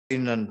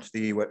and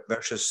the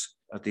verses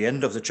at the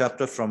end of the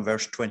chapter from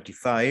verse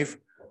 25.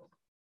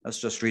 Let's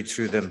just read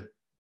through them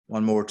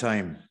one more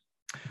time.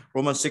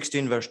 Romans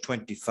 16, verse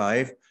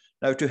 25.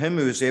 Now to him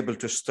who is able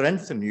to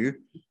strengthen you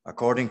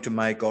according to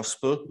my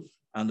gospel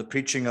and the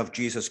preaching of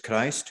Jesus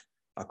Christ,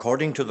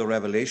 according to the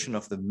revelation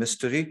of the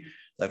mystery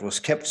that was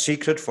kept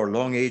secret for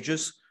long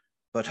ages,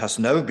 but has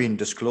now been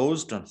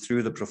disclosed and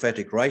through the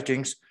prophetic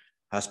writings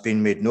has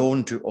been made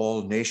known to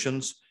all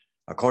nations,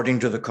 according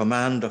to the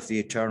command of the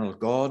eternal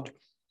God,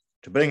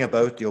 to bring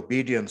about the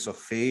obedience of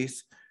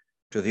faith.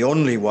 To the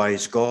only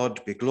wise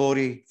God be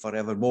glory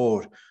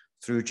forevermore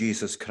through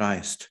Jesus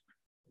Christ.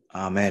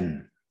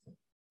 Amen.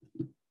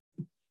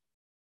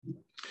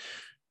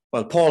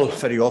 Well, Paul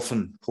very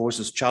often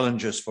poses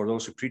challenges for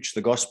those who preach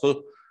the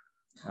gospel.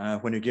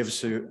 When he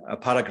gives you a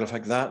paragraph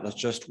like that, that's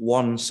just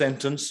one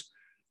sentence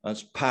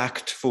that's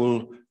packed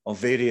full of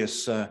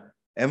various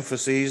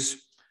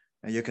emphases.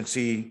 And you can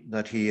see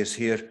that he is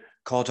here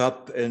caught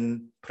up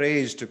in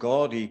praise to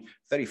God. He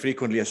very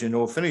frequently, as you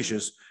know,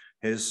 finishes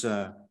his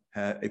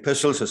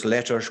epistles, his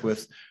letters,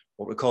 with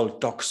what we call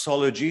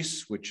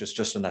doxologies, which is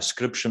just an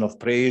ascription of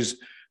praise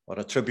or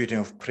attributing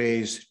of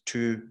praise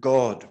to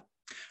God.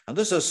 And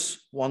this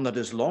is one that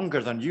is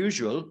longer than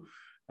usual.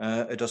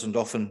 It doesn't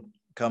often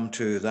come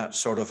to that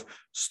sort of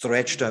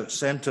stretched out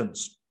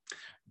sentence,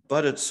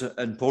 but it's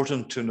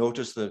important to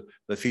notice the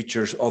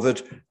features of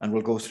it, and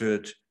we'll go through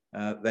it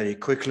very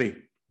quickly.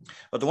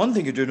 But the one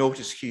thing you do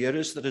notice here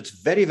is that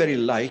it's very, very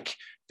like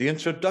the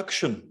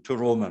introduction to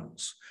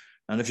Romans.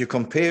 And if you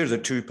compare the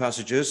two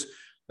passages,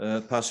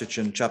 passage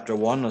in chapter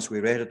 1, as we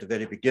read at the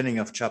very beginning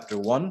of chapter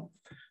 1,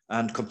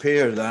 and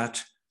compare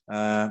that,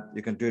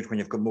 you can do it when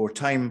you've got more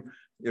time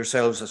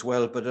yourselves as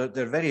well, but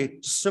they're very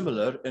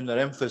similar in their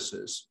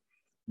emphasis.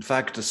 In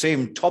fact, the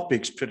same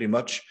topics pretty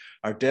much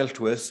are dealt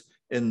with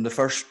in the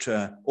first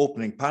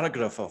opening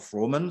paragraph of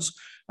Romans,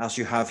 as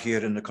you have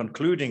here in the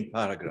concluding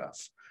paragraph.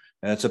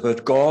 It's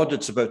about God,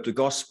 it's about the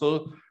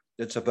gospel,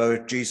 it's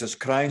about Jesus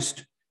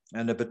Christ,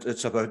 and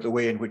it's about the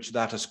way in which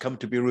that has come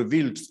to be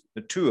revealed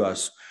to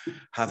us,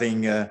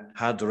 having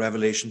had the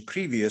revelation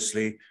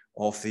previously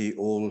of the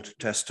Old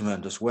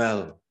Testament as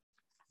well.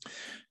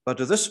 But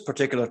to this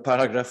particular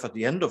paragraph at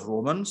the end of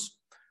Romans,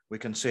 we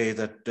can say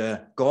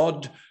that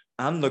God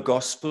and the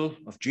gospel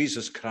of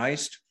Jesus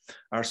Christ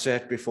are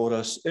set before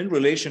us in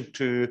relation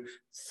to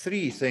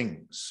three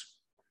things.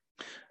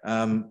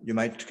 You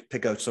might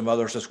pick out some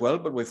others as well,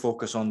 but we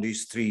focus on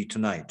these three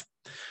tonight.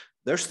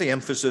 There's the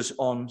emphasis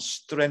on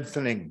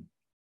strengthening,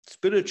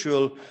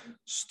 spiritual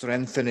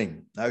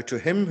strengthening. Now to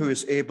him who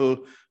is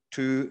able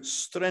to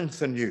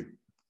strengthen you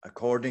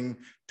according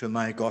to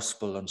my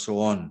gospel, and so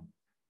on.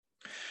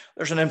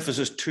 There's an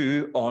emphasis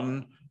too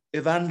on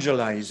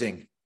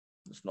evangelizing.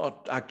 It's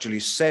not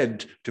actually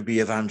said to be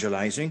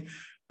evangelizing,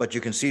 but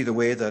you can see the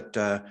way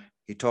that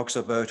he talks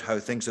about how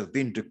things have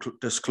been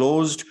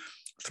disclosed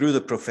through the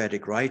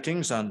prophetic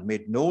writings and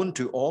made known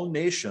to all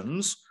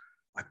nations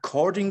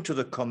according to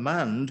the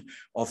command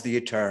of the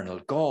eternal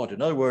God.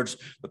 In other words,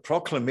 the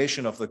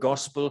proclamation of the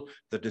gospel,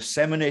 the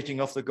disseminating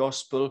of the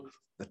gospel,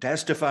 the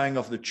testifying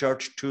of the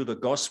church to the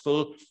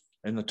gospel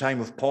in the time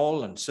of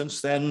Paul and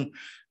since then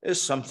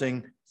is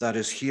something that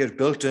is here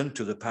built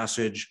into the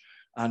passage,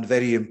 and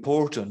very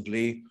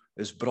importantly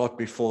is brought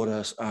before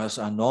us as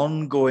an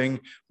ongoing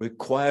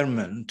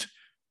requirement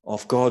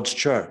of God's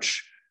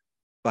church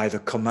by the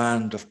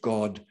command of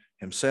God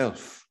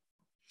himself.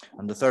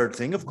 And the third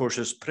thing, of course,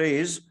 is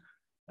praise.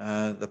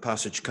 The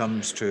passage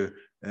comes to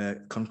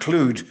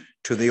conclude,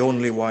 to the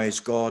only wise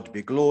God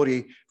be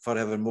glory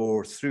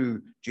forevermore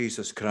through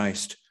Jesus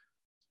Christ.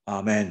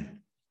 Amen.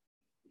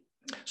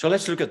 So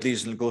let's look at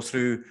these and go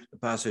through the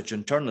passage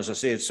in turn. As I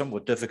say, it's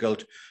somewhat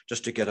difficult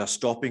just to get a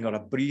stopping or a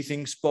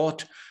breathing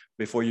spot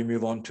before you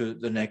move on to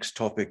the next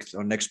topic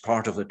or next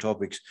part of the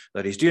topics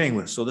that he's dealing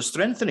with. So the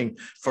strengthening,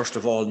 first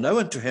of all, now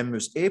unto him who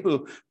is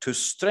able to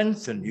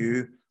strengthen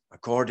you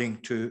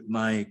according to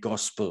my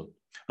gospel.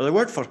 Now, the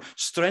word for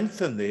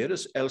strengthen there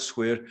is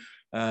elsewhere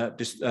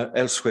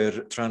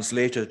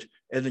translated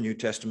in the New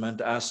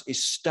Testament as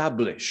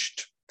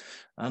established.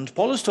 And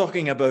Paul is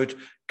talking about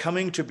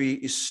coming to be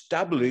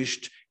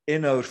established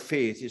in our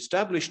faith,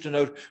 established in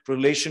our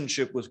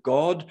relationship with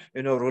God,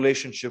 in our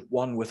relationship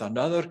one with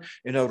another,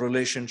 in our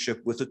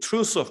relationship with the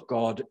truth of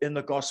God in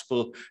the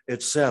gospel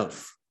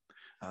itself.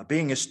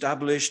 Being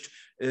established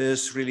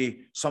is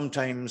really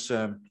sometimes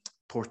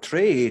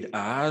portrayed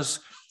as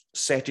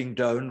setting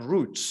down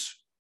roots.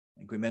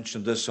 I think we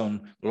mentioned this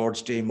on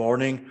Lord's Day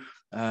morning,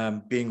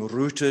 being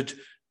rooted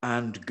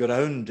and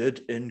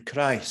grounded in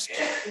Christ.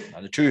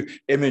 And the two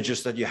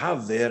images that you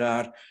have there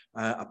are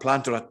a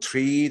plant or a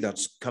tree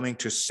that's coming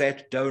to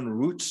set down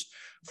roots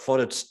for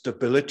its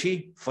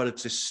stability, for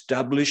its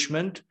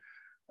establishment,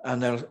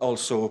 and then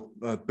also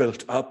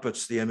built up.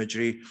 It's the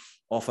imagery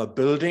of a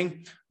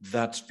building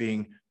that's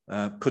being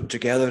put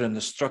together in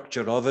the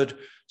structure of it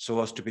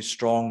so as to be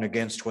strong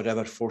against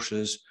whatever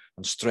forces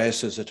and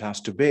stresses it has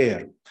to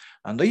bear.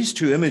 And these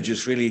two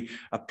images really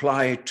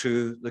apply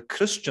to the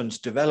Christian's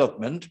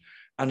development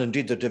and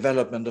indeed the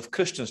development of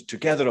Christians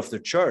together, of the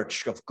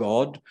church of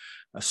God,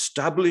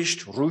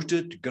 established,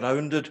 rooted,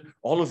 grounded.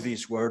 All of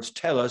these words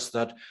tell us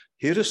that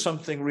here is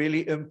something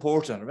really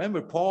important.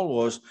 Remember, Paul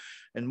was,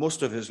 in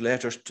most of his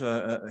letters,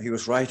 he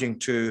was writing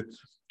to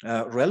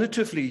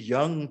relatively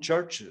young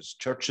churches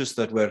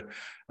that were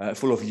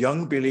full of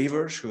young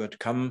believers who had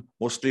come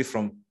mostly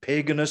from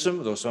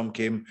paganism, though some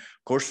came,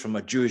 of course, from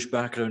a Jewish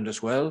background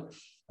as well.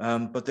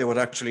 But they were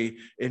actually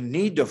in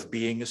need of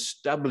being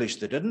established.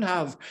 They didn't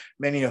have,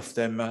 many of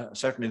them,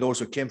 certainly those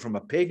who came from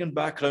a pagan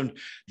background,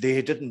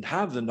 they didn't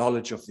have the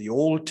knowledge of the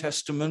Old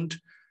Testament.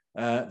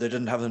 They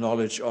didn't have the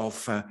knowledge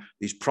of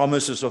these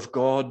promises of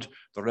God,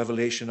 the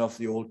revelation of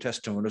the Old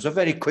Testament. It was a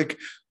very quick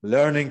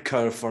learning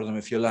curve for them,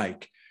 if you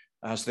like,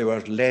 as they were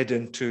led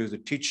into the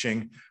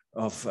teaching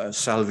of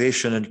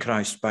salvation in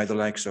Christ by the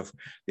likes of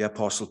the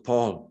Apostle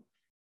Paul.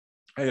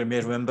 You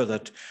may remember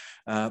that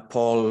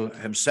Paul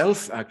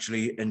himself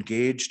actually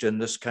engaged in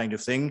this kind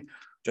of thing.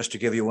 Just to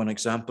give you one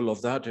example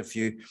of that, if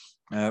you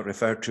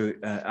refer to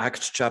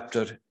Acts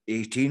chapter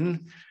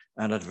 18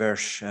 and at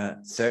verse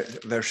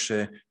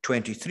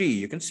 23,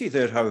 you can see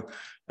there how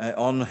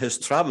on his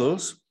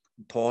travels,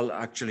 Paul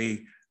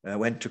actually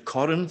went to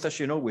Corinth. As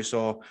you know, we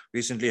saw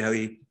recently how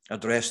he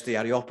addressed the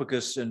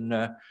Areopagus in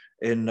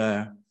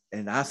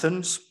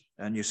Athens.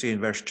 And you see in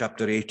verse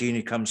chapter 18,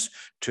 he comes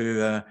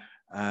to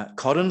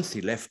Corinth.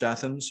 He left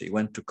Athens, he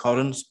went to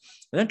Corinth.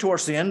 And then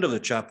towards the end of the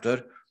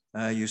chapter,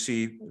 you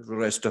see the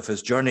rest of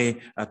his journey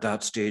at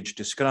that stage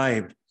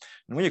described.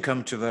 And when you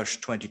come to verse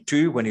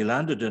 22, when he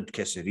landed in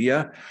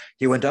Caesarea,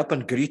 he went up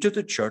and greeted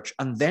the church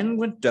and then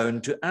went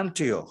down to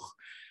Antioch.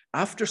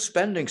 After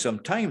spending some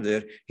time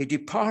there, he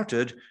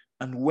departed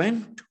and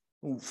went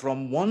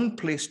from one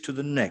place to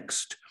the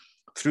next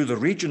through the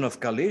region of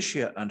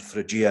Galatia and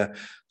Phrygia,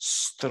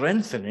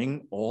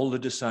 strengthening all the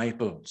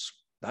disciples.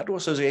 That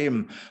was his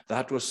aim.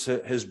 That was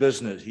his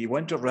business. He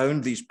went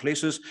around these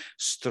places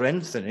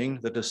strengthening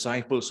the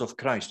disciples of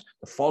Christ,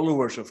 the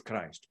followers of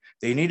Christ.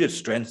 They needed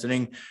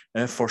strengthening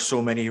for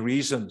so many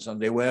reasons, and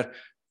they were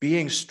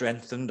being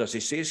strengthened, as he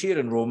says here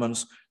in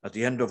Romans, at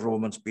the end of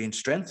Romans, being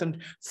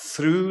strengthened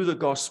through the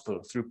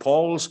gospel, through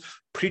Paul's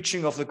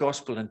preaching of the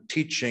gospel and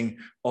teaching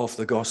of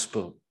the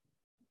gospel.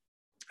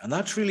 And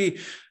that's really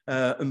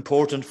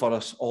important for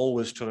us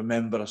always to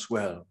remember as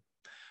well.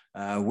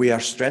 We are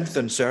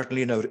strengthened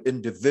certainly in our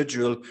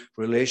individual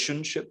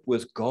relationship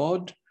with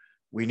God.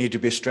 We need to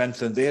be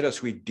strengthened there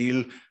as we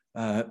deal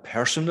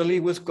personally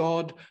with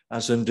God,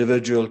 as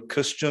individual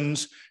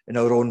Christians in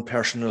our own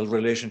personal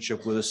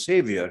relationship with the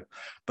Savior.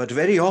 But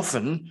very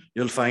often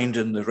you'll find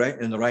in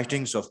the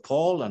writings of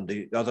Paul and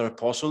the other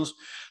apostles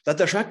that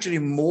there's actually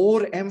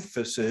more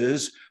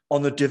emphasis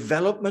on the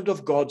development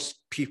of God's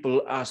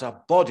people as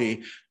a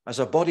body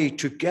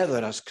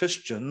together as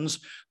Christians,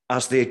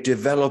 as they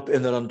develop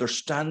in their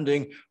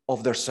understanding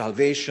of their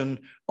salvation,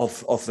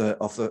 of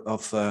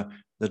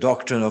the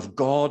doctrine of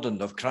God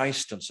and of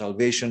Christ and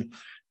salvation.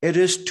 It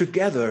is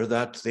together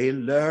that they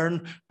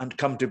learn and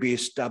come to be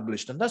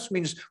established. And that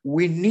means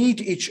we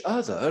need each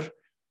other,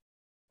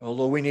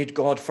 although we need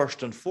God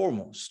first and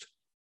foremost,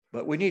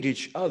 but we need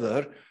each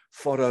other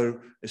for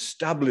our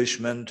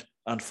establishment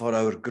and for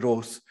our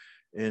growth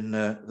in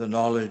the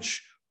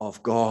knowledge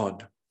of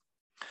God.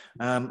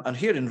 And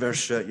here in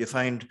verse, you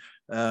find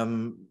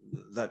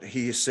that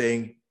he is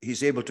saying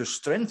he's able to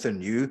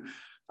strengthen you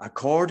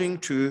according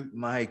to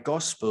my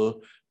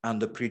gospel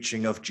and the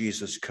preaching of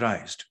Jesus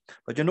Christ.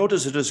 But you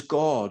notice it is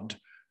God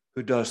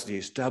who does the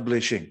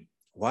establishing.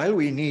 While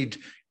we need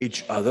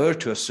each other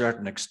to a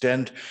certain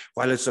extent,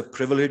 while it's a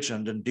privilege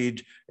and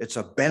indeed it's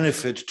a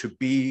benefit to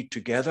be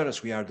together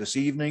as we are this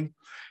evening,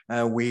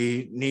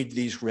 we need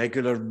these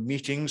regular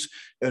meetings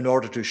in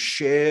order to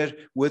share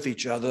with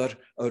each other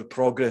our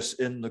progress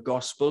in the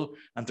gospel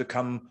and to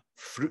come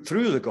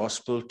through the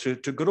gospel to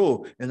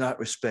grow in that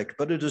respect.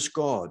 But it is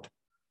God,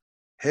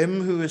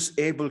 him who is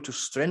able to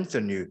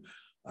strengthen you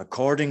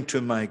according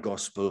to my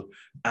gospel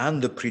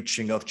and the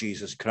preaching of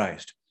Jesus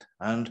Christ.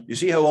 And you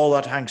see how all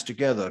that hangs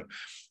together.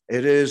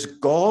 It is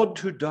God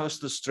who does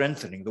the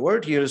strengthening. The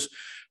word here is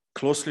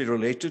closely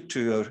related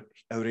to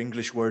our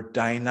English word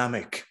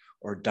dynamic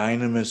or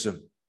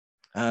dynamism.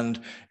 And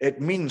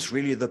it means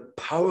really the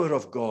power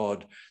of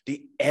God,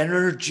 the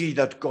energy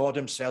that God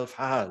himself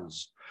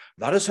has.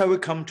 That is how we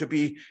come to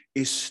be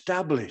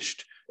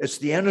established. It's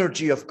the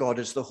energy of God.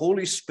 It's the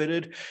Holy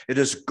Spirit. It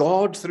is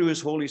God through his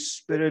Holy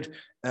Spirit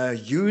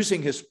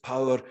using his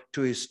power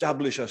to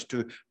establish us,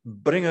 to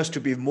bring us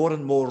to be more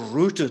and more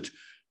rooted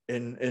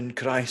in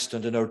Christ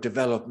and in our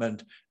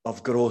development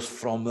of growth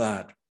from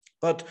that.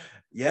 But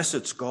yes,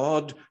 it's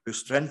God who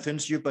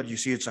strengthens you, but you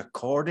see, it's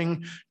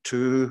according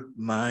to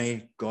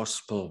my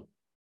gospel.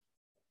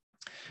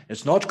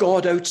 It's not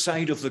God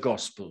outside of the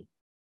gospel.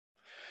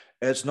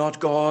 It's not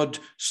God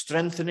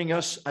strengthening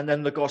us and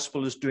then the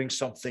gospel is doing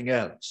something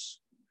else.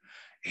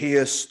 He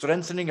is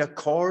strengthening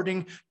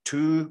according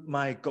to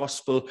my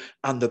gospel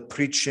and the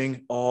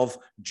preaching of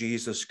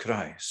Jesus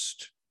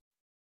Christ.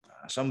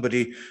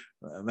 Somebody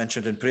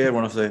mentioned in prayer,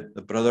 one of the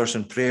brothers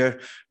in prayer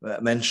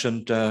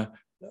mentioned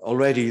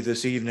already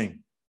this evening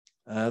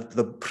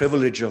the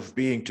privilege of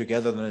being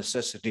together, the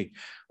necessity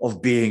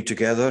of being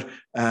together,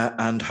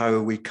 and how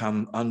we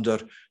come under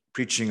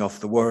preaching of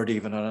the word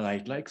even on a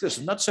night like this.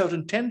 And that's our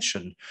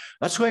intention.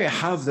 That's why I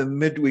have the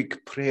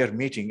midweek prayer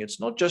meeting. It's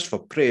not just for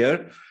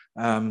prayer.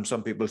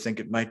 Some people think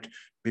it might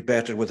be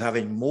better with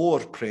having more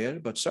prayer,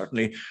 but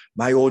certainly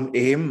my own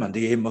aim and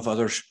the aim of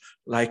others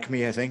like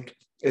me, I think,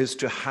 is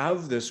to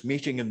have this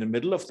meeting in the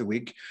middle of the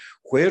week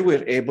where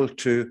we're able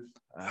to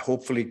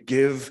hopefully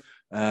give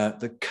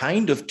the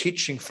kind of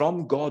teaching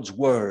from God's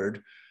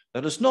word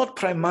that is not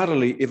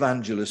primarily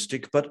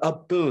evangelistic, but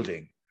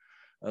upbuilding.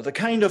 The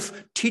kind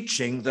of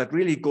teaching that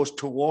really goes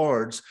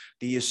towards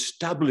the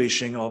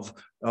establishing of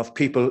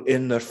people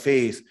in their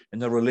faith, in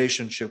their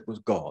relationship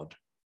with God.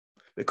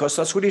 Because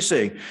that's what he's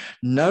saying.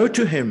 Now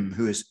to him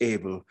who is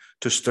able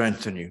to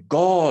strengthen you.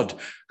 God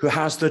who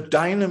has the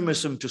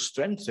dynamism to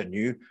strengthen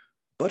you,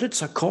 but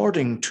it's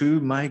according to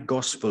my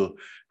gospel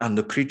and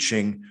the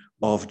preaching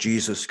of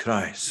Jesus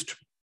Christ.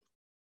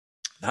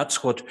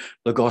 That's what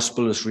the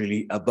gospel is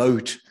really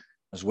about,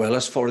 as well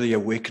as for the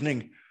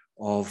awakening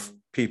of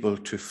people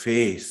to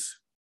faith.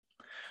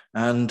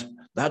 And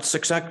that's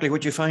exactly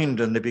what you find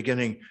in the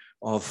beginning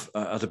of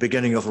at the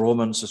beginning of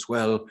Romans as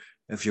well.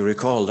 If you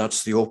recall,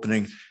 that's the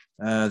opening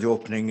of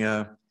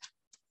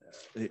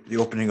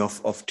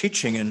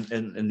teaching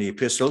in the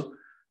epistle,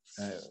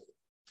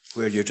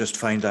 where you just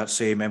find that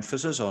same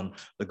emphasis on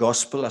the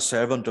gospel, a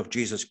servant of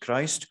Jesus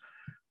Christ,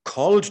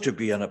 called to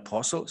be an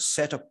apostle,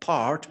 set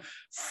apart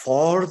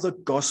for the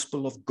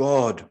gospel of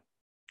God,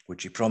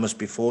 which he promised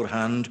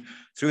beforehand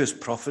through his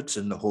prophets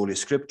in the Holy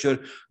Scripture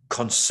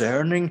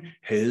concerning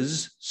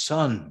his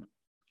Son.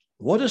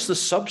 What is the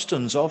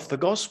substance of the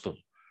gospel?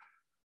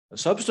 The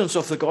substance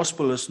of the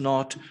gospel is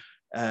not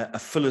a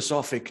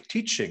philosophic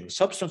teaching. The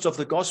substance of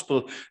the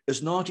gospel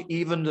is not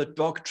even the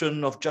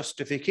doctrine of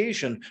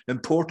justification,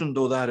 important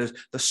though that is.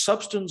 The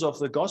substance of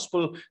the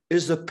gospel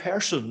is the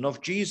person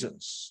of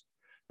Jesus,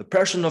 the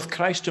person of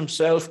Christ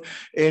himself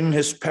in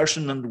his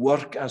person and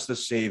work as the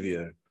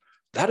Savior.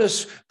 That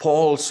is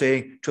Paul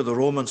saying to the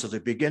Romans at the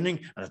beginning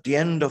and at the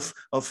end of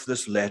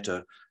this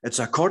letter. It's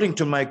according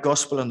to my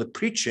gospel and the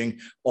preaching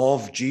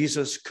of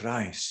Jesus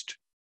Christ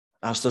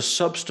as the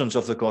substance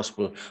of the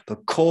gospel, the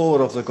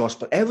core of the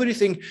gospel.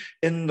 Everything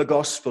in the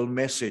gospel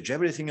message,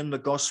 everything in the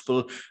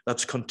gospel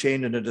that's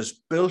contained in it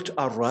is built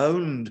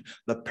around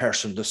the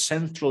person, the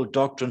central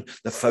doctrine,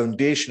 the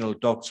foundational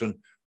doctrine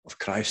of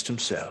Christ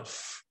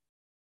himself.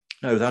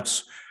 Now,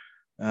 that's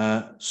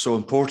so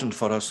important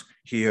for us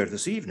here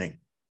this evening.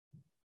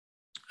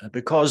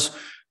 Because,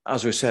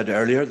 as we said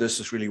earlier, this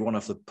is really one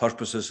of the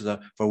purposes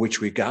for which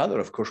we gather.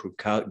 Of course, we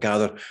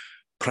gather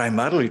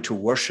primarily to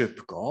worship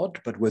God,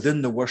 but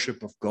within the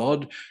worship of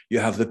God, you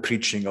have the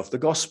preaching of the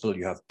gospel,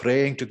 you have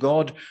praying to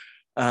God,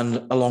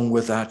 and along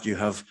with that, you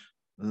have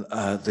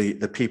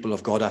the people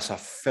of God as a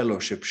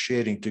fellowship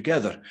sharing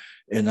together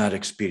in that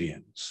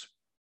experience.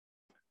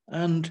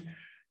 And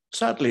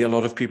sadly, a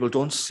lot of people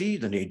don't see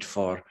the need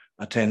for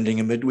attending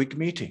a midweek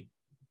meeting.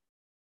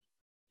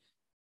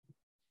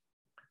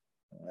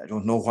 I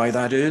don't know why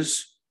that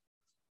is.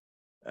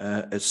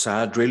 It's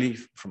sad, really,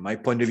 from my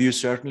point of view,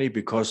 certainly,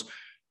 because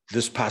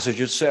this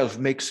passage itself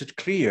makes it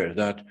clear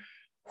that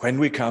when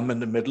we come in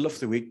the middle of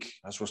the week,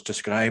 as was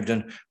described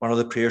in one of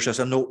the prayers as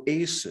an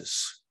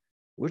oasis,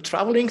 we're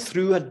traveling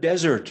through a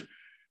desert.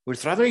 We're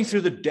traveling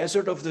through the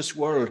desert of this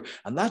world,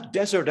 and that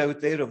desert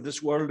out there of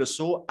this world is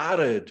so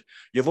arid.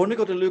 You've only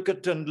got to look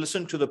at and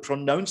listen to the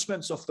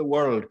pronouncements of the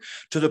world,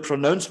 to the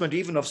pronouncement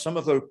even of some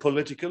of our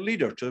political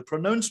leaders, to the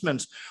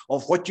pronouncements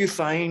of what you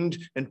find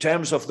in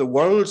terms of the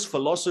world's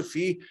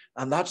philosophy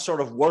and that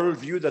sort of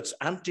worldview that's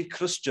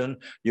anti-Christian.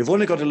 You've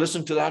only got to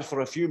listen to that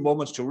for a few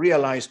moments to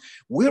realize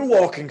we're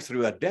walking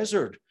through a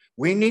desert.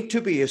 We need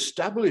to be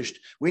established.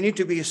 We need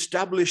to be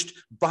established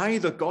by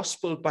the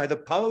gospel, by the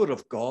power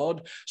of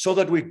God, so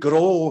that we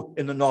grow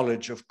in the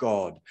knowledge of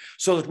God,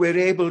 so that we're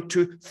able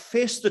to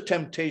face the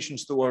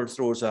temptations the world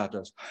throws at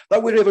us,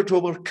 that we're able to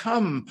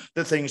overcome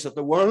the things that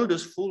the world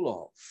is full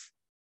of,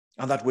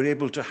 and that we're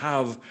able to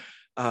have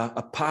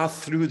a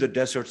path through the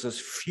deserts that's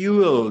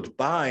fueled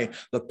by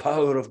the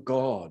power of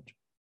God.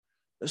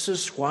 This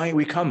is why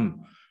we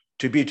come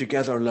to be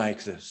together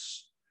like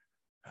this.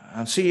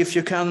 And see if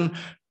you can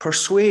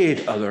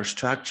persuade others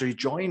to actually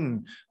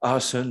join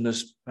us in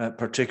this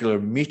particular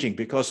meeting,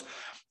 because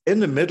in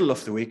the middle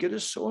of the week, it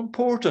is so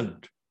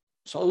important.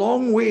 It's a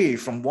long way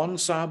from one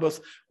Sabbath,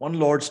 one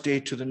Lord's Day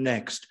to the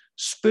next,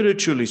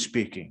 spiritually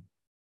speaking.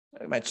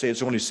 I might say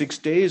it's only 6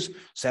 days,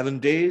 7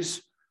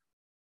 days.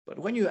 But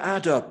when you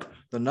add up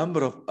the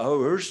number of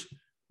hours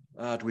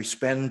that we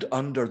spend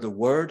under the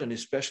word, and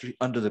especially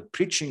under the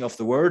preaching of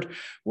the word,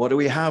 what do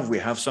we have? We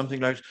have something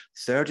like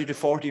 30 to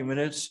 40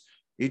 minutes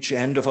each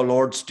end of a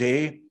Lord's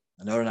Day,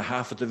 an hour and a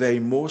half at the very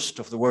most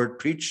of the word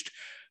preached.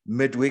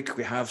 Midweek,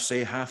 we have,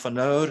 say, half an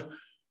hour.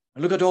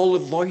 And look at all the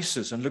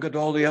voices and look at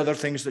all the other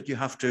things that you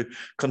have to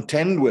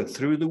contend with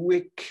through the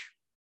week.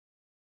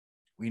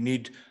 We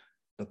need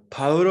the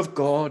power of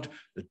God,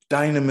 the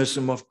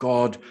dynamism of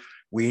God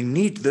We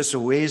need this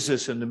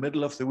oasis in the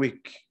middle of the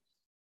week.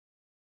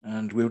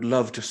 And we would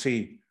love to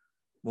see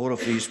more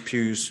of these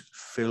pews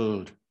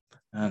filled.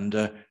 And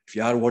if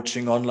you are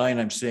watching online,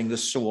 I'm saying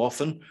this so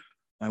often,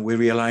 and we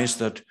realize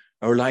that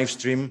our live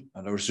stream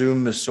and our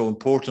Zoom is so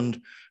important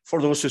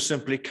for those who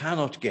simply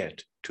cannot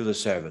get to the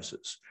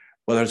services,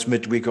 whether it's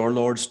midweek or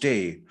Lord's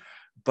Day.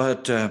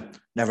 But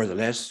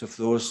nevertheless, if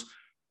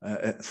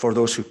for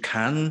those who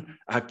can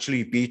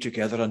actually be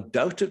together,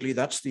 undoubtedly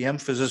that's the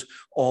emphasis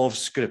of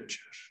Scripture,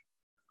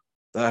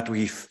 that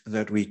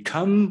we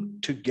come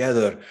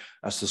together,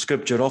 as the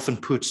Scripture often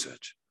puts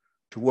it,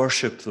 to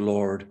worship the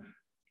Lord,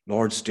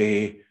 Lord's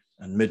Day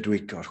and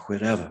midweek or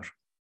wherever.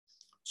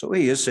 So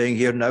he is saying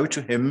here, now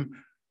to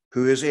him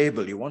who is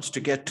able. He wants to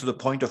get to the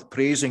point of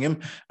praising him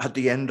at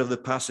the end of the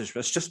passage.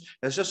 It's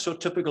just so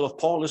typical of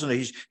Paul, isn't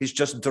it? He's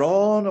just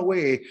drawn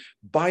away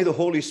by the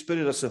Holy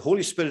Spirit as the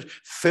Holy Spirit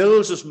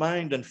fills his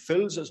mind and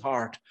fills his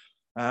heart.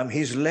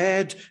 He's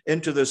led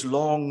into this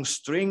long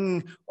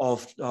string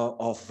of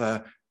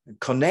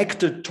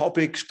connected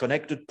topics,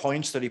 connected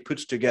points that he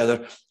puts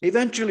together.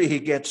 Eventually he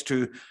gets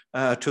to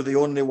the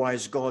only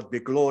wise God be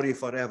glory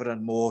forever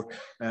and more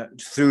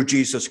through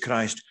Jesus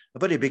Christ.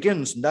 But he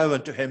begins now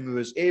unto him who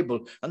is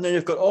able. And then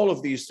you've got all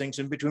of these things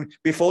in between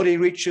before he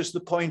reaches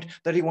the point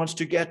that he wants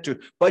to get to.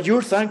 But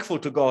you're thankful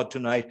to God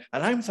tonight,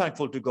 and I'm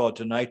thankful to God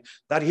tonight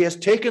that he has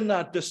taken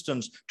that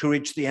distance to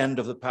reach the end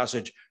of the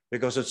passage,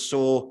 because it's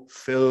so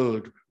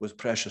filled with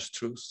precious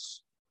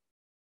truths.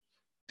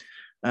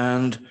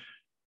 And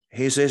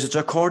he says it's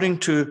according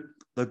to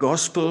the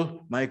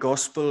gospel, my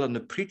gospel, and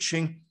the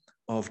preaching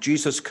of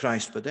Jesus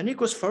Christ. But then he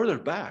goes further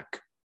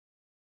back.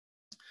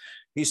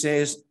 He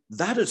says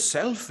that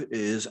itself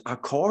is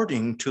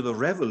according to the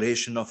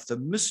revelation of the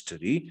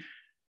mystery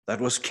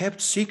that was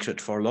kept secret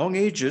for long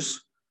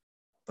ages,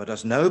 but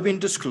has now been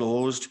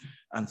disclosed,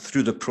 and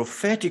through the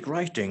prophetic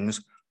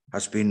writings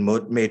has been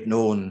made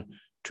known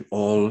to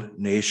all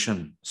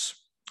nations.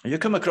 And you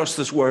come across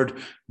this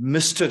word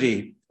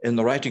mystery in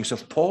the writings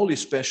of Paul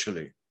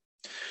especially.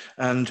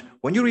 And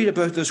when you read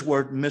about this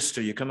word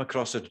mystery, you come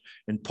across it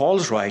in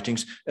Paul's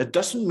writings. It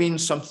doesn't mean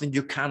something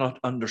you cannot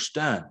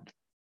understand.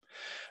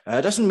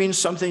 It doesn't mean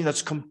something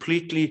that's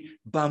completely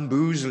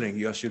bamboozling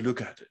you as you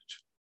look at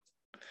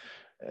it.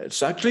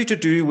 It's actually to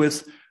do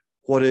with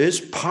what is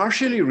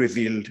partially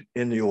revealed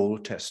in the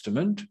Old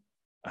Testament.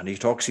 And he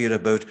talks here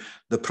about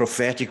the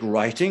prophetic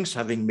writings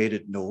having made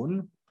it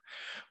known.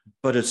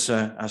 But it's,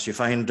 as you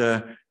find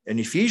in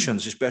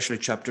Ephesians, especially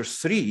chapter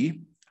 3,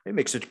 it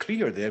makes it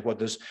clear there what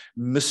this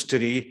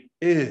mystery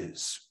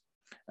is.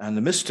 And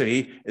the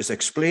mystery is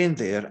explained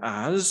there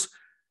as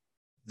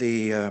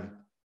the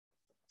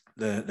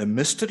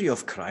mystery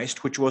of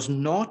Christ, which was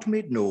not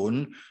made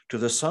known to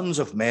the sons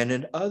of men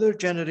in other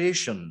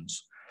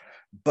generations,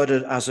 but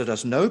as it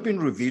has now been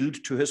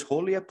revealed to his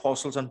holy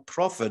apostles and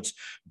prophets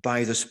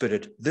by the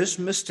Spirit. This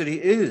mystery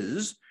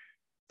is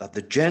that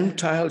the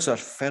Gentiles are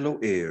fellow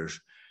heirs,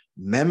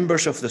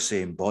 members of the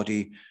same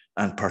body,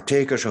 and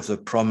partakers of the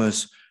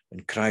promise in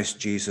Christ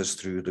Jesus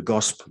through the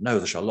gospel. Now,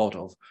 there's a lot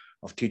of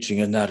teaching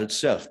in that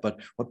itself, but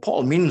what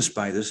Paul means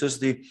by this is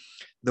the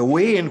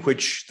way in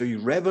which the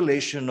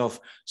revelation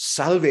of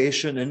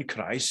salvation in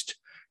Christ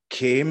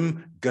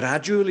came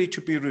gradually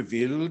to be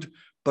revealed,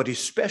 but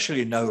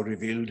especially now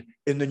revealed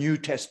in the New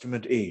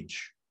Testament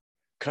age.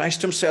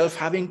 Christ himself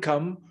having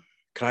come,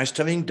 Christ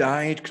having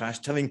died,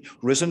 Christ having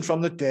risen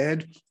from the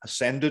dead,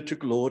 ascended to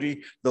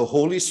glory, the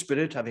Holy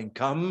Spirit having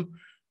come,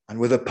 and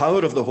with the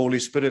power of the Holy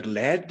Spirit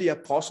led the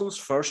apostles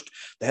first,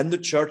 then the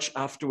church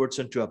afterwards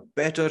into a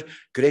better,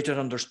 greater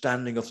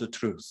understanding of the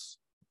truth.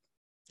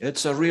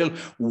 It's a real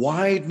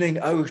widening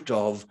out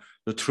of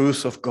the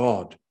truth of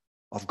God,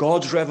 of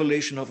God's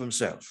revelation of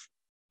himself.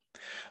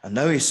 And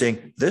now he's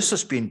saying this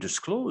has been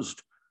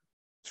disclosed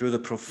through the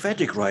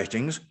prophetic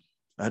writings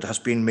and has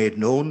been made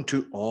known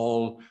to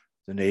all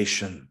the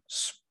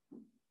nations.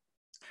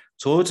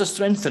 So it's a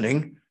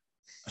strengthening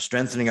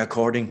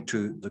according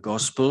to the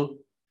gospel.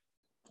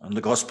 And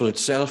the gospel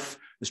itself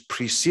is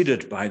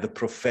preceded by the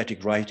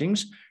prophetic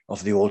writings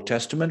of the Old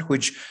Testament,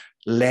 which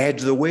led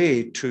the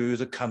way to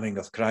the coming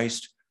of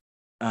Christ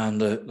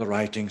and the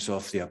writings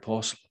of the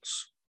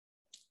apostles.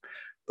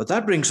 But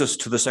that brings us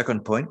to the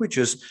second point, which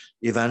is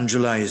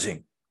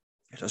evangelizing.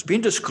 It has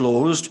been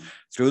disclosed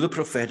through the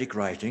prophetic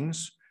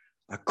writings,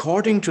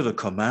 according to the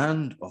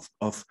command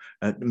of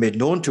made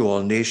known to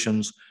all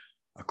nations,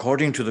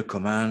 according to the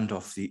command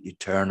of the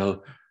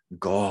eternal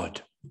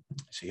God.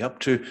 See, up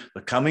to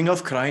the coming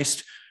of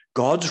Christ,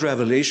 God's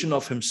revelation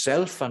of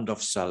himself and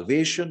of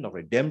salvation, of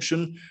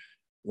redemption,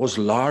 was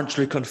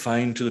largely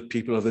confined to the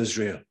people of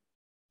Israel,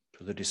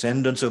 to the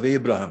descendants of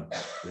Abraham,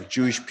 the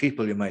Jewish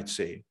people, you might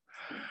say.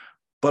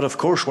 But of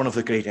course, one of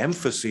the great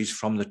emphases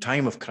from the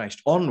time of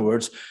Christ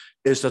onwards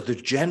is that the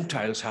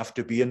Gentiles have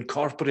to be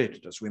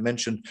incorporated, as we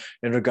mentioned,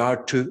 in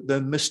regard to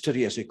the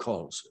mystery, as he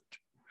calls it.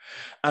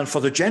 And for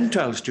the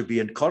Gentiles to be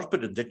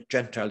incorporated, the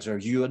Gentiles are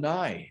you and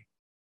I,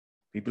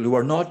 people who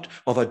are not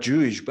of a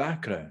Jewish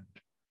background.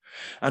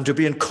 And to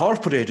be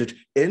incorporated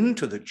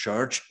into the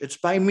church, it's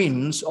by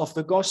means of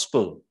the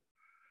gospel.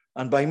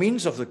 And by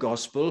means of the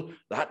gospel,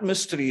 that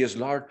mystery is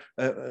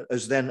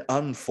then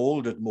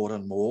unfolded more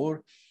and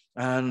more.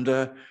 And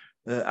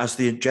as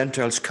the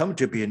Gentiles come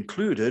to be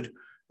included,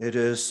 it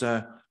is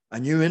a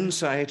new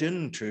insight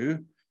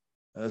into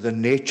the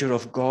nature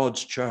of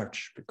God's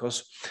church,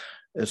 because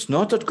it's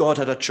not that God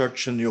had a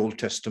church in the Old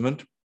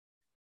Testament,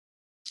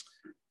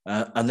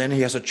 and then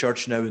he has a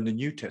church now in the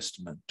New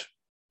Testament.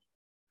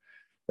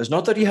 It's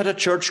not that he had a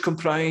church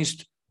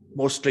comprised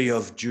mostly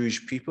of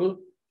Jewish people,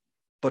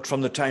 but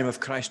from the time of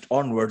Christ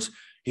onwards,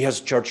 he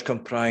has a church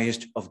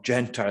comprised of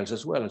Gentiles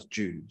as well as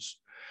Jews.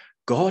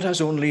 God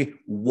has only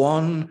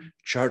one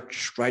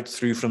church right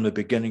through from the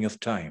beginning of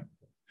time.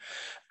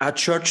 A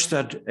church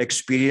that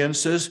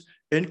experiences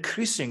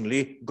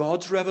increasingly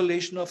God's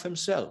revelation of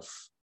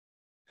himself.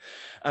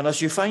 And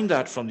as you find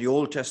that from the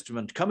Old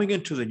Testament coming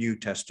into the New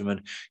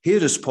Testament,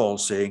 here is Paul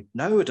saying,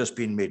 now it has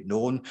been made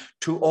known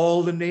to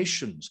all the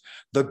nations.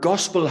 The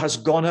gospel has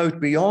gone out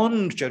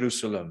beyond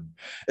Jerusalem.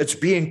 It's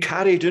being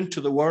carried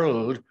into the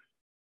world,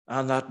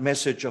 and that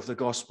message of the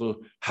gospel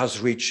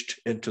has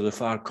reached into the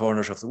far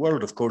corners of the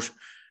world. Of course,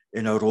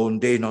 in our own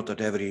day, not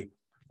that every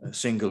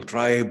single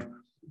tribe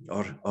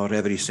or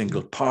every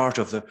single part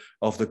of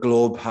the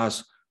globe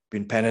has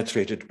been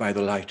penetrated by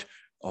the light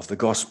of the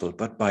gospel,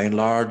 but by and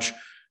large,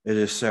 it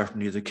is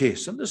certainly the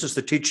case. And this is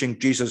the teaching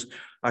Jesus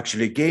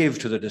actually gave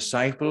to the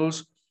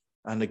disciples,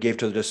 and he gave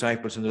to the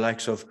disciples in the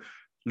likes of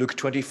Luke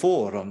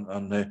 24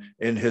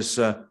 in his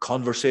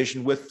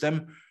conversation with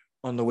them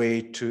on the way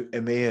to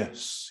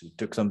Emmaus. He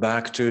took them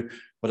back to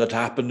what had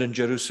happened in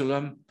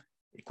Jerusalem.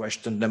 He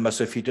questioned them as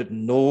if he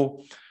didn't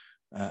know,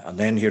 and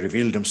then he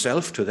revealed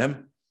himself to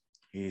them.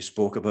 He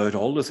spoke about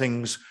all the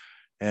things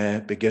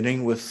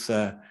beginning with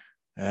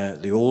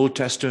the Old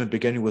Testament,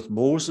 beginning with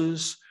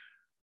Moses,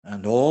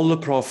 and all the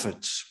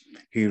prophets.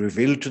 He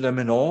revealed to them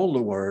in all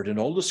the word, in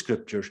all the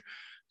scriptures,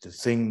 the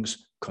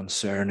things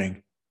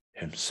concerning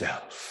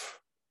himself.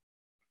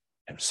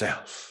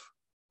 Himself.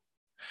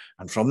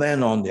 And from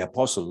then on, the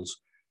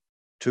apostles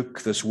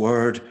took this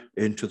word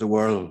into the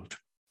world.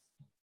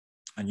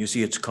 And you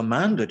see, it's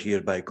commanded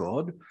here by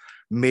God,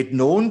 made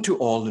known to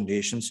all the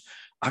nations,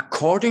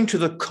 according to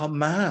the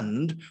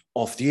command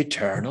of the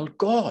eternal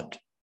God.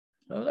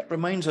 Now, that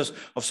reminds us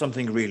of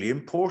something really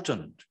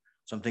important.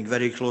 Something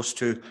very close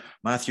to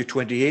Matthew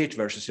 28,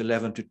 verses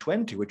 11 to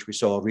 20, which we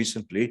saw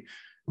recently.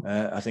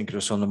 I think it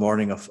was on the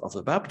morning of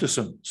the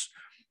baptisms.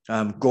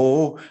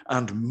 Go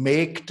and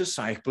make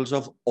disciples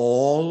of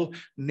all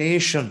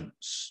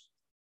nations,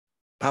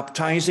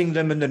 baptizing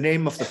them in the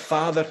name of the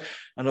Father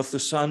and of the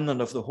Son and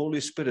of the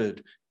Holy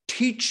Spirit,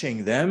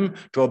 teaching them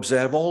to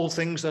observe all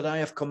things that I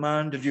have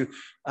commanded you.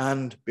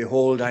 And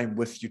behold, I'm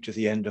with you to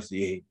the end of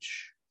the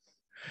age.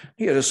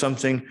 Here is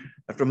something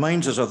that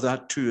reminds us of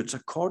that too. It's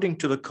according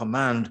to the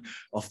command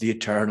of the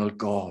eternal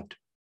God.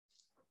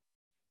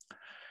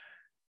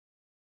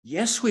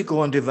 Yes, we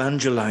go and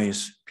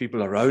evangelize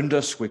people around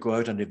us. We go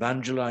out and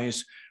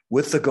evangelize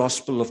with the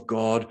gospel of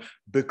God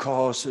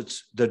because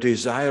it's the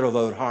desire of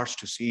our hearts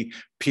to see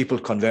people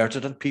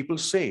converted and people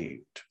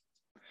saved.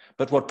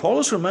 But what Paul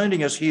is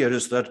reminding us here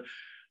is that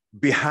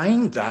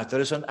behind that,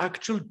 there is an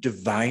actual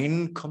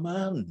divine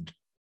command.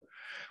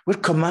 We're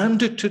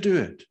commanded to do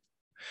it.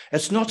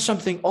 It's not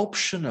something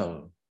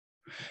optional.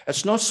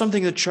 It's not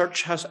something the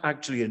church has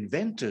actually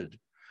invented.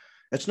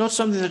 It's not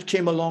something that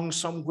came along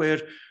somewhere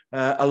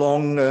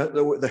along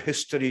the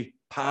history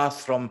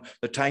path from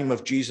the time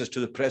of Jesus to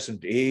the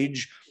present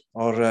age,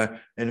 or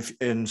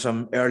in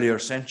some earlier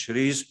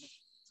centuries.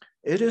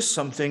 It is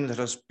something that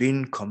has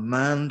been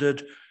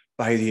commanded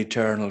by the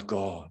eternal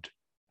God.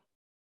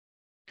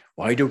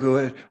 Why do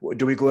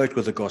we go out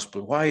with the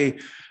gospel? Why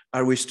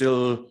are we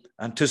still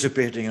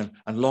anticipating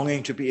and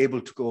longing to be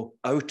able to go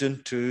out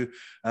into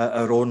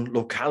our own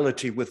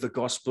locality with the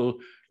gospel,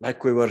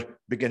 like we were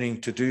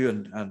beginning to do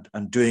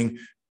and doing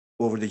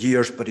over the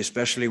years, but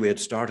especially we had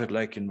started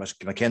like in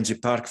Mackenzie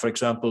Park, for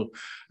example,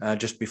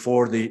 just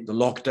before the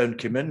lockdown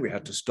came in. We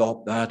had to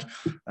stop that.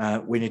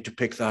 We need to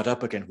pick that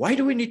up again. Why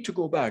do we need to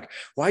go back?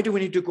 Why do we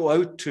need to go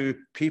out to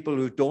people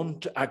who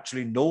don't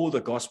actually know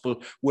the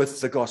gospel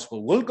with the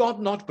gospel? Will God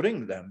not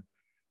bring them?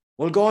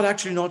 Will God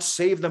actually not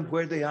save them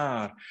where they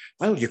are?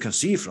 Well, you can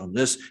see from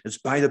this, it's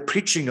by the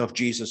preaching of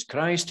Jesus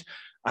Christ.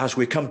 As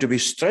we come to be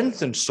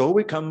strengthened, so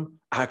we come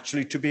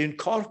actually to be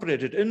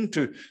incorporated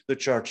into the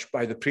church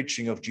by the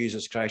preaching of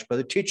Jesus Christ, by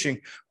the teaching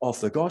of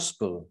the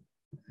gospel.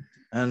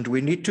 And we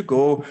need to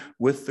go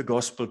with the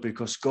gospel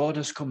because God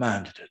has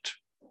commanded it.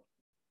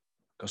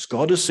 Because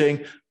God is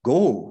saying,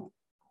 go,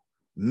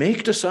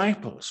 make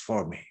disciples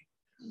for me.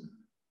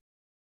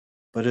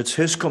 But it's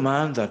his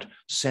command that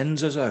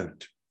sends us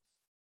out,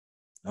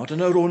 not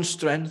in our own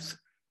strength.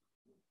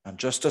 And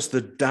just as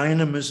the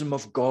dynamism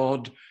of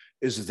God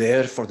is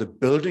there for the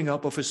building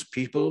up of his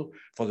people,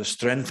 for the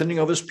strengthening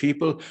of his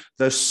people,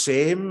 the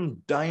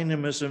same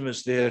dynamism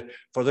is there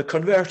for the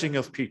converting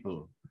of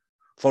people,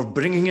 for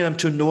bringing them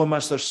to know him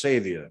as their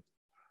Savior.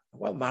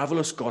 What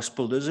marvelous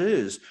gospel this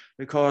is,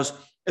 because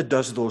it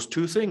does those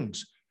two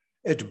things.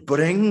 It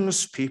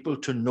brings people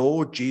to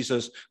know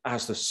Jesus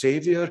as the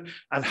Savior,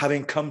 and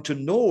having come to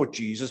know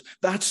Jesus,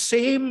 that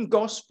same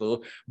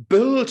gospel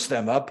builds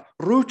them up,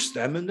 roots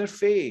them in their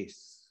faith.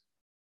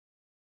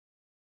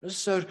 This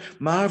is our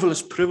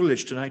marvelous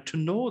privilege tonight to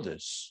know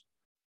this.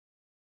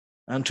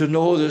 And to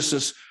know this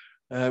is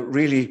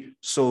really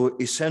so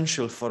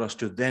essential for us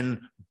to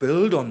then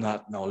build on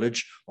that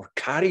knowledge or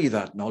carry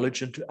that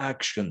knowledge into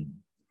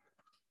action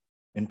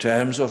in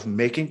terms of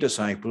making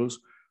disciples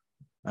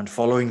and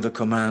following the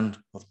command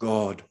of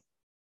God.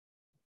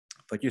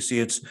 But you see,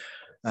 it's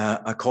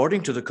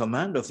according to the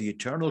command of the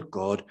eternal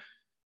God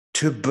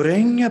to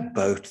bring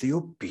about the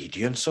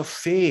obedience of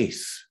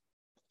faith.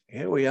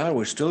 Here we are,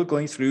 we're still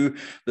going through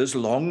this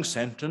long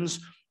sentence,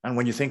 and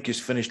when you think he's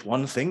finished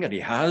one thing, and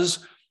he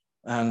has,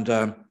 and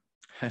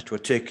it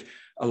would take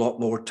a lot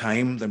more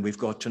time than we've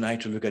got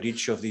tonight to look at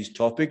each of these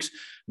topics,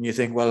 and you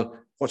think, well,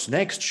 what's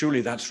next?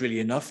 Surely that's really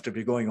enough to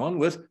be going on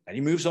with. And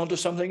he moves on to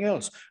something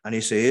else. And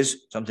he says,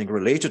 something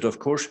related, of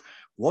course,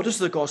 what is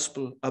the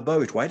gospel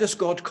about? Why does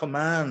God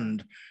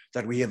command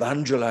that we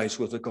evangelize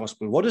with the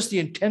gospel? What is the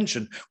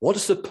intention? What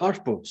is the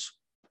purpose?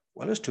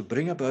 Well, it's to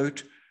bring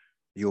about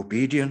the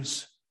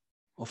obedience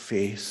of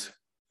faith.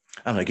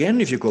 And again,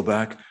 if you go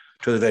back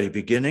to the very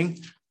beginning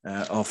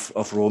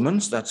of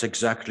Romans, that's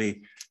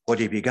exactly what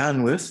he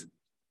began with.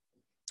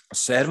 A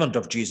servant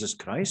of Jesus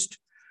Christ,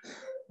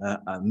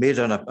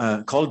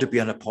 called to be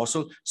an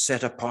apostle,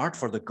 set apart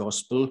for the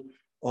gospel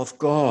of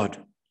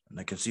God. And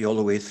I can see all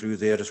the way through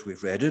there as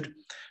we've read it,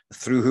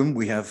 through whom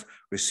we have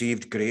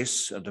received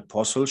grace and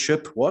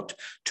apostleship. What?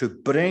 To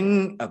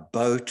bring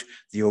about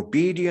the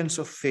obedience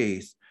of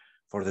faith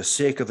for the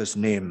sake of his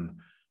name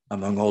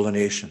among all the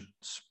nations.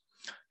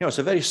 You know, it's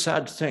a very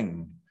sad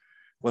thing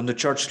when the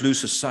church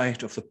loses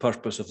sight of the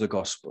purpose of the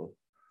gospel,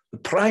 the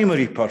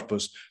primary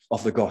purpose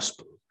of the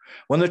gospel.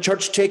 When the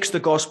church takes the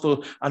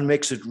gospel and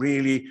makes it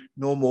really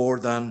no more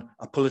than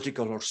a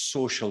political or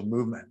social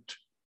movement.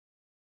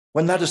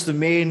 When that is the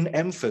main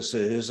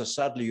emphasis, as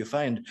sadly you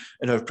find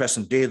in our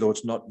present day, though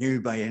it's not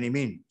new by any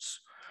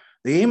means.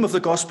 The aim of the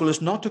gospel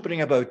is not to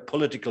bring about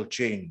political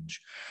change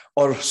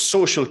or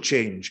social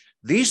change.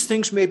 These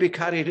things may be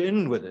carried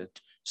in with it,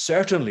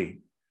 certainly.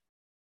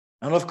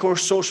 And of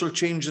course, social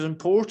change is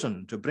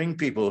important to bring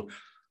people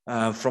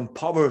from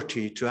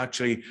poverty to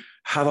actually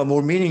have a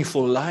more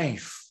meaningful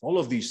life, all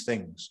of these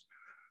things.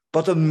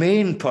 But the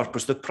main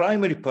purpose, the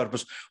primary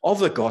purpose of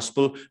the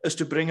gospel is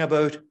to bring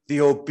about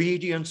the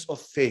obedience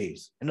of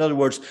faith. In other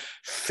words,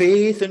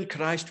 faith in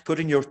Christ,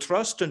 putting your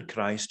trust in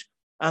Christ,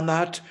 and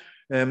that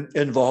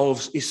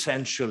involves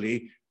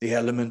essentially the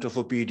element of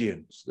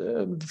obedience.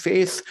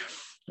 Faith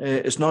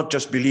is not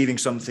just believing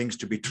some things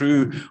to be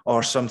true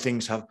or some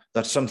things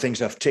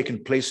have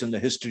taken place in the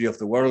history of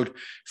the world.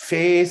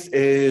 Faith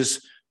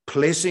is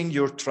placing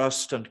your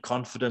trust and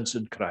confidence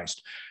in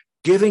Christ,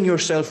 giving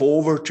yourself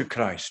over to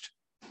Christ,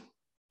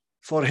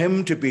 for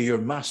him to be your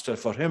master,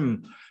 for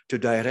him to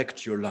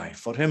direct your life,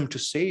 for him to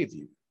save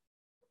you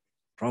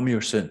from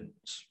your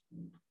sins.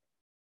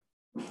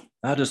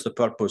 That is the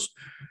purpose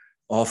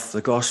of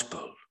the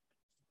gospel.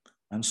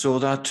 And so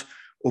that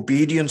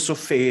obedience of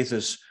faith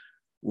is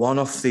one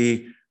of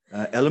the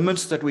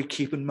elements that we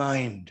keep in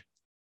mind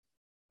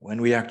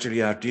when we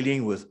actually are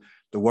dealing with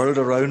the world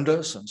around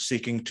us and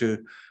seeking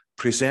to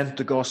present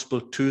the gospel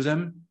to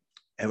them.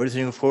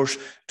 Everything, of course,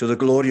 to the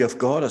glory of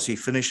God as he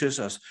finishes,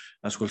 as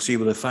we'll see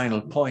with the final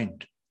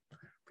point.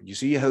 But you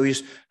see how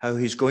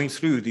he's going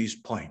through these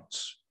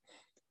points,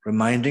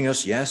 reminding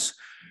us, yes,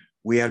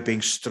 we are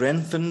being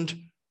strengthened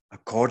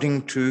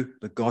according to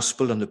the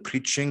gospel and the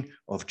preaching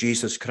of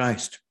Jesus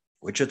Christ,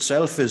 which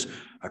itself is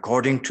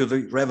according to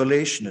the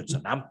revelation. It's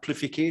an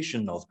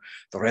amplification of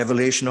the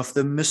revelation of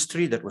the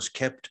mystery that was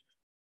kept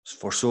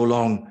for so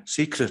long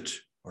secret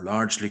or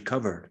largely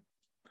covered,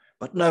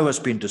 but now has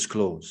been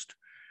disclosed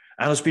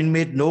and has been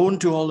made known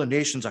to all the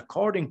nations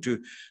according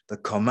to the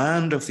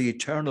command of the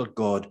eternal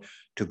God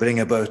to bring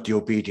about the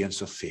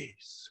obedience of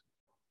faith.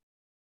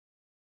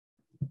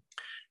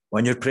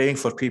 When you're praying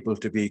for people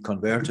to be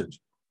converted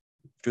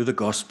to the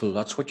gospel,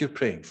 that's what you're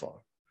praying for.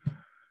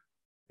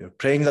 You're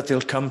praying that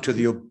they'll come to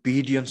the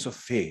obedience of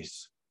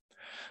faith,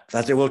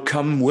 that they will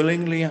come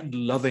willingly and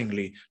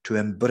lovingly to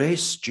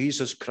embrace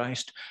Jesus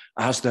Christ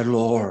as their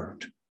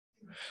Lord,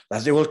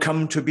 that they will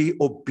come to be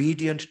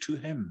obedient to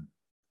him,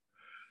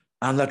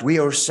 and that we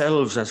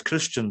ourselves as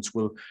Christians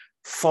will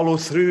follow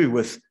through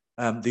with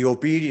the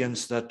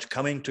obedience that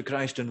coming to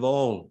Christ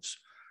involves,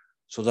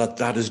 so that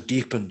that is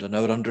deepened and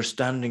our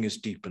understanding is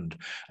deepened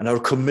and our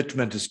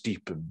commitment is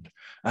deepened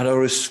and our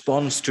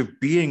response to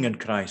being in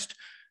Christ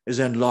is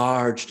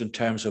enlarged in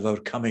terms of our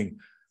coming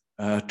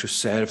to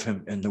serve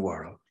him in the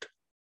world.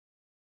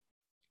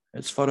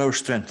 It's for our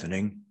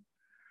strengthening.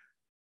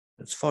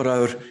 It's for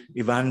our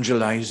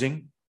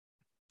evangelizing,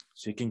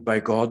 seeking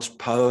by God's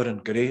power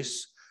and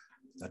grace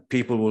that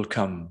people will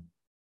come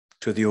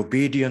to the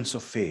obedience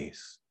of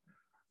faith,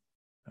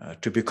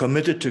 to be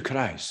committed to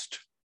Christ,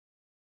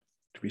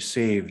 to be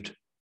saved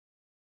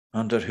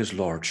under his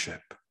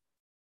lordship.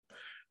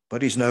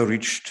 But he's now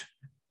reached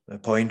the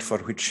point for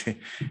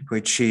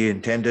which he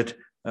intended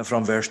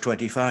from verse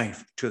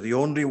 25. To the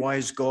only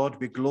wise God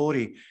be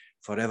glory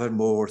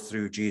forevermore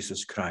through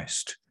Jesus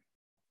Christ.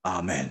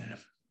 Amen.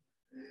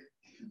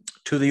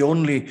 To the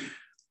only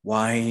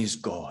wise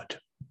God.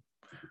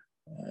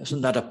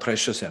 Isn't that a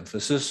precious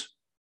emphasis?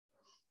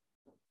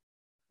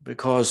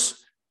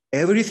 Because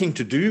everything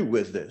to do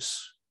with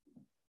this,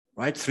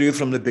 right through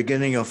from the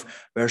beginning of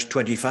verse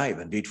 25,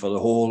 indeed for the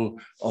whole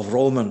of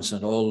Romans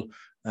and all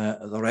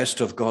the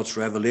rest of God's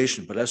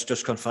revelation, but let's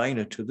just confine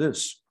it to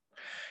this.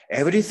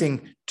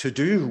 Everything to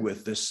do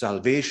with this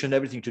salvation,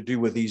 everything to do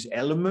with these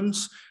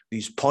elements,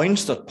 these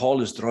points that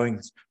Paul is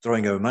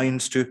drawing our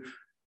minds to,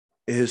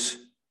 is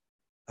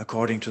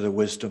according to the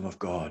wisdom of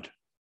God.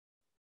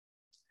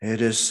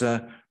 It is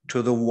to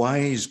the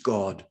wise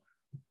God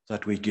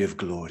that we give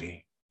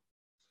glory.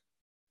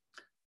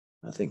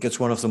 I think it's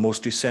one of the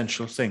most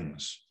essential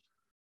things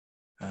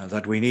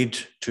that we need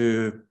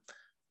to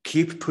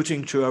keep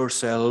putting to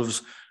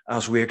ourselves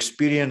as we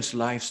experience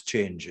life's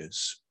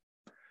changes,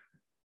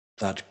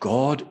 that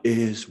God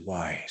is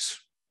wise.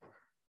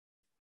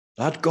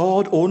 That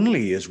God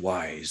only is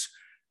wise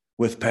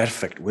with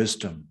perfect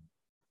wisdom.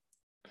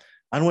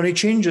 And when he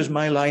changes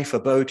my life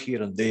about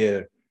here and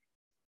there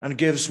and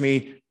gives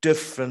me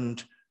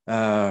different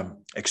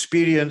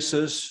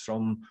experiences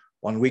from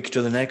one week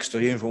to the next,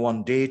 or even from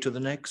one day to the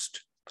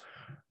next,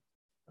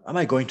 am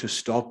I going to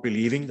stop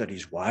believing that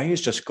he's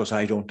wise just because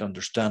I don't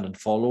understand and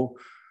follow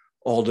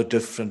all the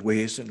different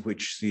ways in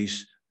which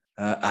these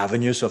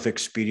avenues of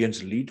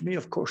experience lead me?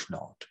 Of course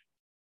not.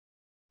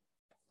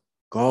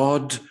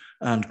 God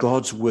and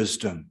God's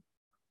wisdom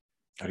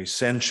are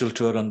essential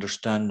to our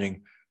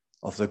understanding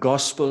of the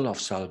gospel, of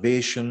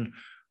salvation,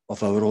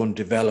 of our own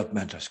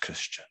development as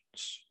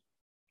Christians.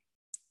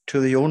 To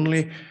the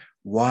only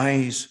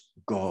wise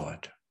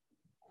God.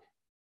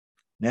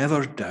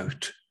 Never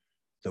doubt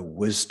the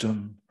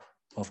wisdom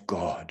of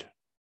God.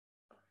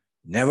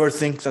 Never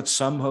think that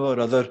somehow or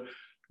other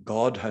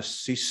God has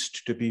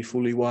ceased to be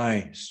fully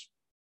wise.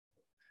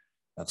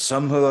 That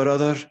somehow or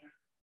other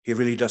he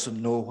really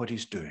doesn't know what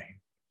he's doing.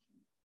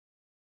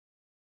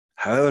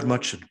 However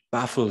much it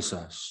baffles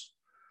us,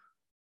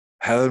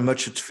 however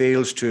much it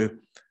fails to,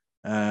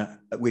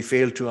 we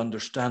fail to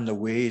understand the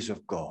ways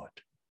of God.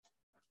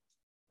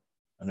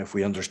 And if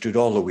we understood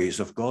all the ways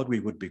of God, we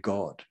would be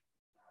God.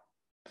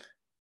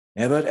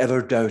 Never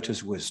ever doubt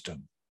his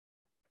wisdom.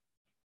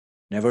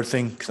 Never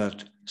think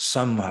that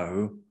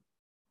somehow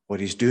what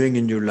he's doing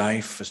in your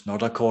life is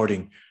not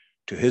according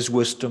to his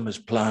wisdom, his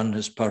plan,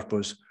 his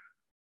purpose,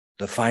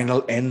 the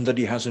final end that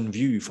he has in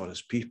view for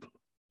his people.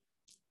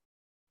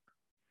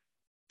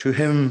 To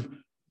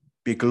him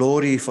be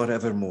glory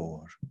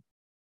forevermore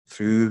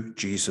through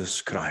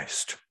Jesus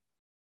Christ.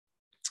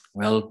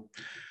 Well,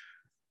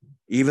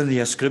 even the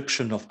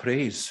ascription of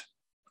praise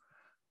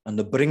and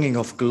the bringing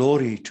of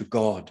glory to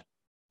God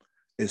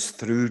is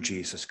through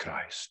Jesus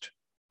Christ.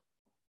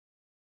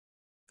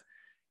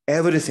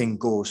 Everything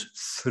goes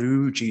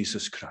through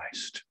Jesus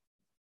Christ.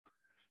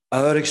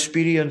 Our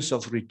experience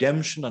of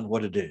redemption and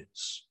what it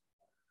is,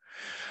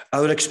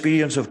 our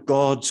experience of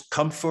God's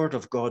comfort,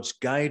 of God's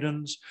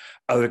guidance,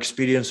 our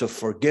experience of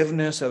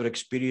forgiveness, our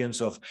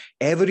experience of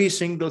every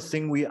single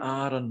thing we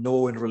are and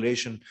know in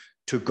relation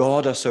to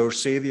God as our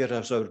Savior,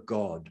 as our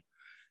God,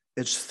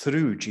 it's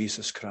through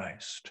Jesus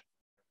Christ.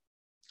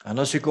 And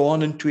as you go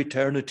on into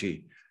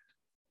eternity,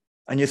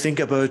 and you think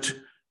about,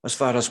 as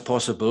far as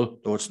possible,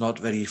 though it's not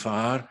very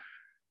far,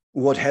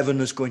 what heaven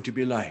is going to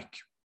be like.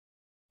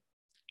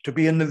 To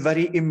be in the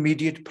very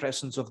immediate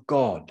presence of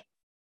God.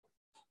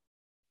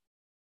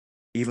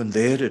 Even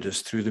there it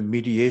is through the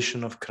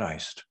mediation of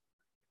Christ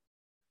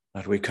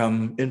that we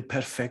come in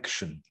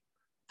perfection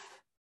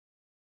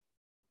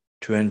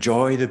to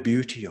enjoy the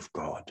beauty of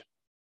God,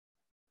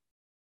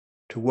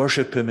 to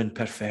worship him in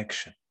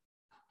perfection.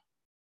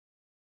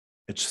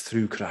 It's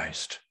through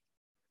Christ.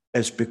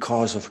 It's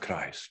because of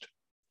Christ.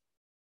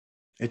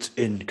 It's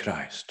in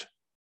Christ.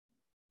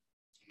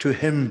 To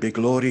him be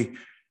glory,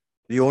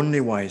 the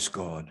only wise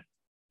God,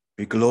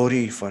 be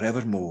glory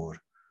forevermore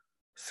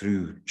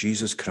through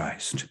Jesus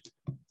Christ.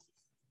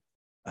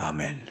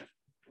 Amen.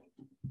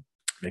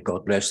 May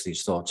God bless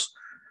these thoughts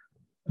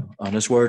on his word.